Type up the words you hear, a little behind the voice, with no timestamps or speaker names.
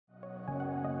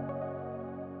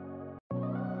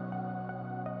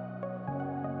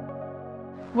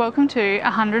Welcome to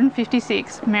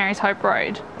 156 Mary's Hope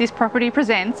Road. This property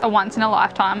presents a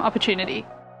once-in-a-lifetime opportunity.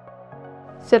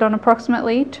 Set on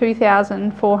approximately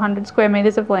 2,400 square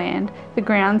metres of land, the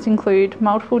grounds include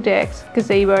multiple decks,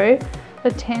 gazebo, a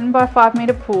 10 by 5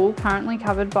 metre pool currently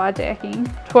covered by decking,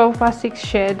 12 by 6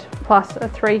 shed, plus a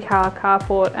 3-car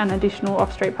carport and additional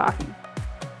off-street parking.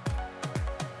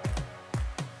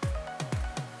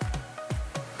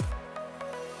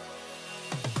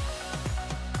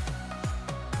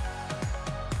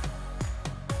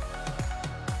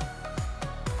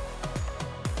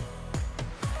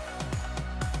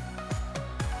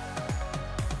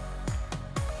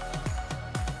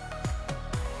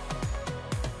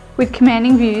 With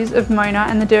commanding views of Mona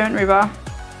and the Derwent River.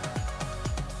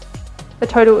 A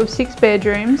total of 6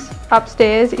 bedrooms.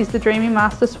 Upstairs is the dreamy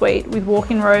master suite with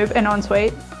walk-in robe and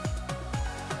ensuite.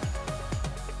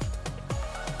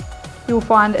 You will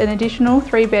find an additional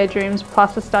 3 bedrooms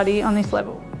plus a study on this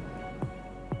level.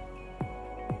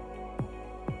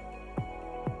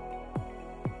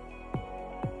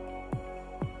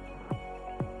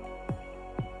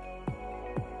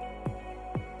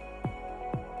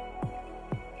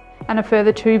 And a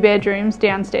further 2 bedrooms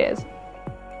downstairs.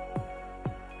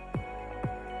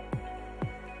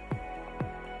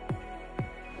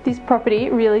 This property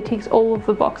really ticks all of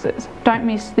the boxes. Don't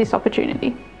miss this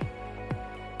opportunity.